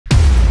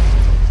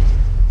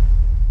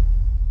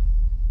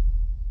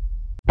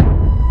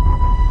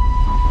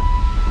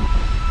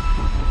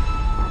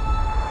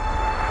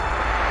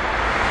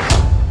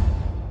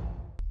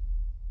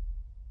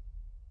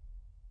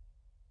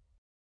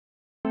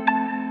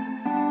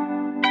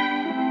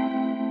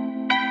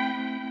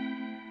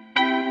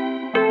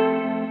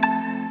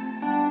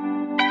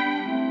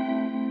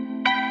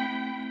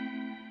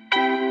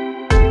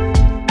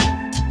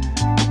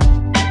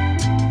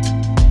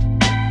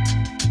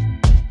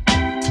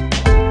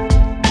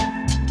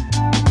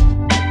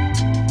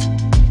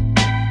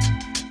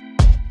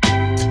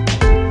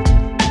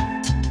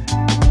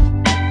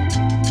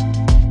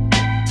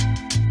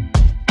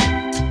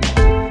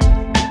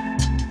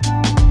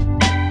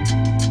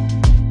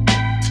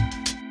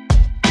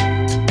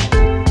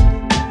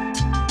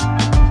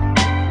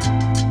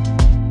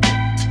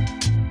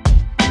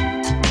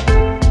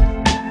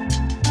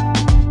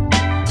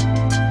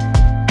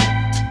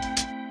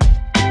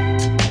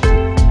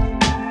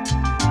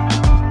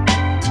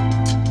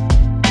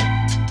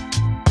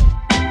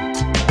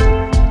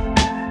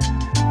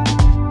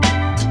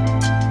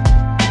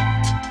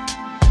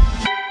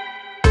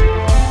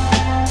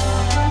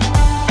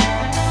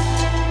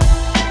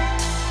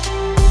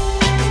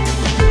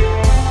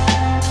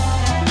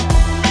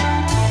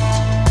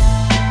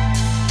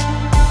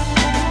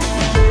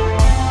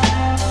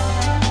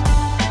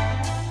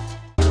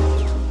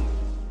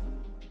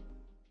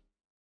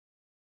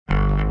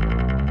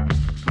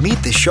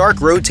Shark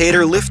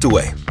Rotator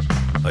Liftaway,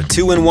 a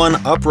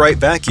 2-in-1 upright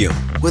vacuum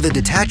with a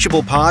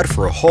detachable pod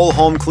for whole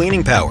home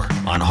cleaning power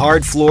on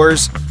hard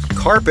floors,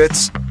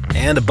 carpets,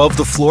 and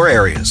above-the-floor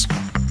areas.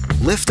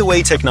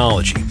 Liftaway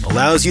technology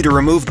allows you to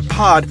remove the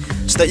pod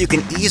so that you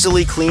can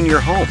easily clean your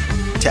home.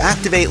 To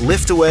activate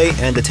Liftaway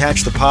and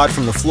detach the pod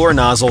from the floor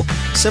nozzle,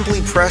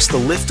 simply press the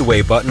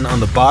Liftaway button on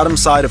the bottom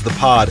side of the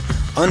pod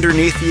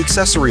underneath the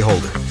accessory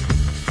holder.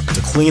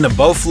 To clean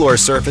above-floor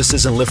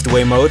surfaces in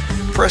Liftaway mode,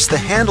 press the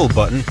Handle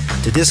button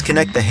to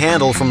disconnect the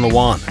handle from the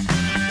wand.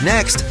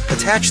 Next,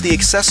 attach the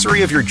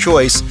accessory of your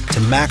choice to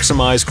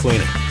maximize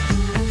cleaning.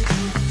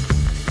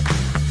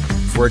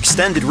 For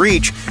extended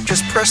reach,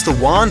 just press the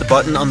wand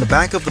button on the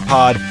back of the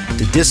pod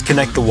to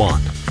disconnect the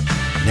wand.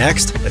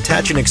 Next,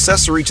 attach an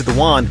accessory to the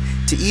wand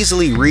to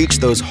easily reach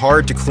those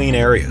hard-to-clean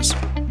areas.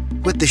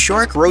 With the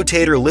Shark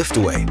Rotator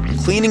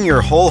Liftaway, cleaning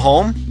your whole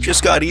home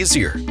just got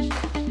easier.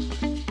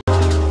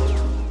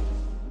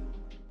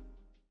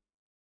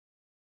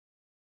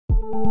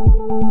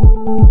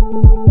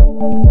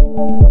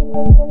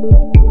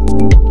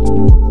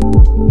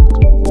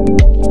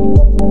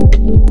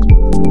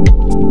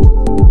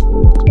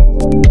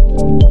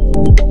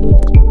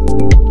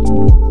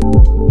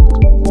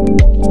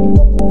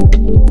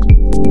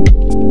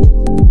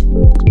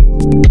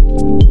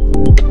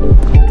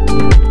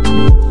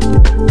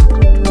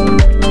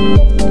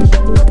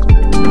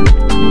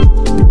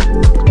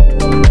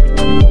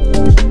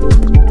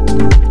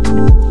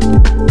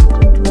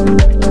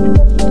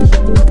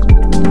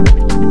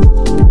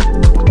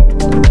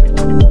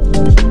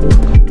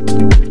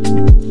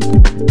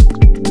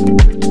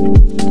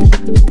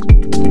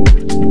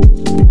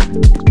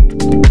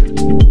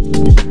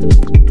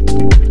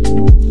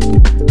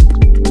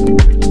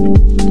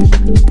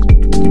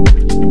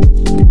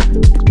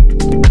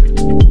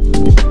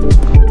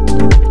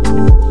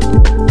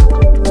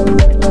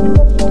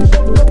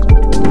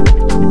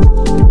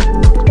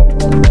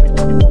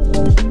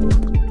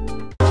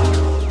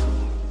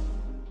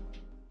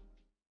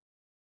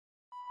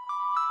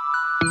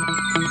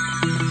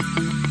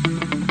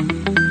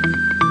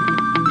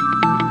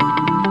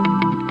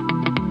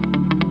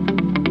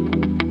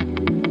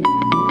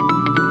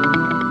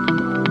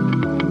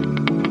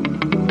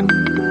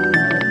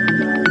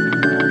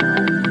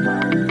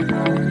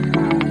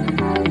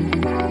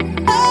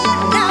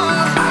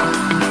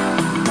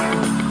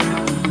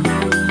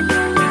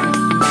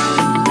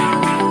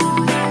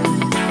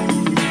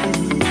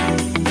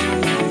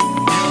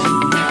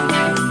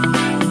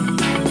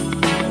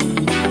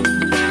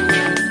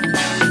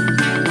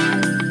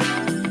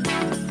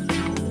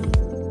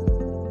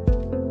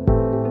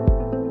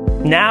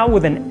 Now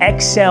with an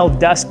XL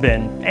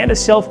dustbin and a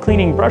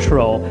self-cleaning brush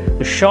roll,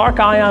 the Shark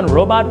Ion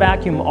Robot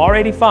Vacuum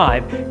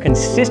R85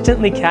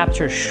 consistently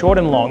captures short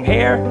and long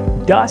hair,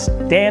 dust,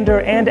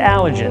 dander, and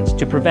allergens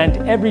to prevent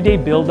everyday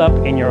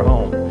buildup in your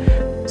home.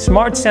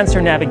 Smart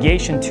Sensor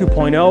Navigation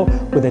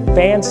 2.0 with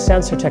advanced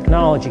sensor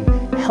technology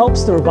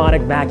helps the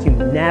robotic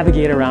vacuum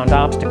navigate around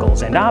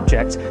obstacles and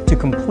objects to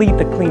complete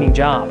the cleaning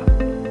job.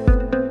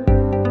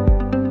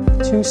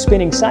 Two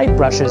spinning side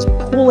brushes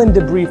pull in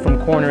debris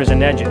from corners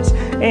and edges,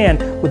 and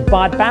with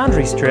bot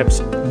boundary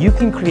strips, you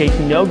can create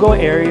no-go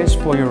areas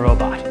for your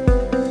robot.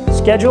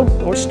 Schedule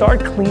or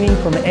start cleaning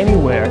from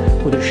anywhere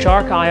with the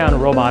Shark Ion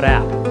Robot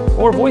app,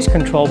 or voice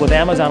control with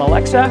Amazon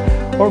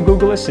Alexa or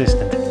Google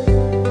Assistant.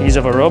 Ease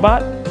of a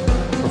robot,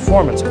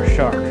 performance of a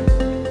Shark.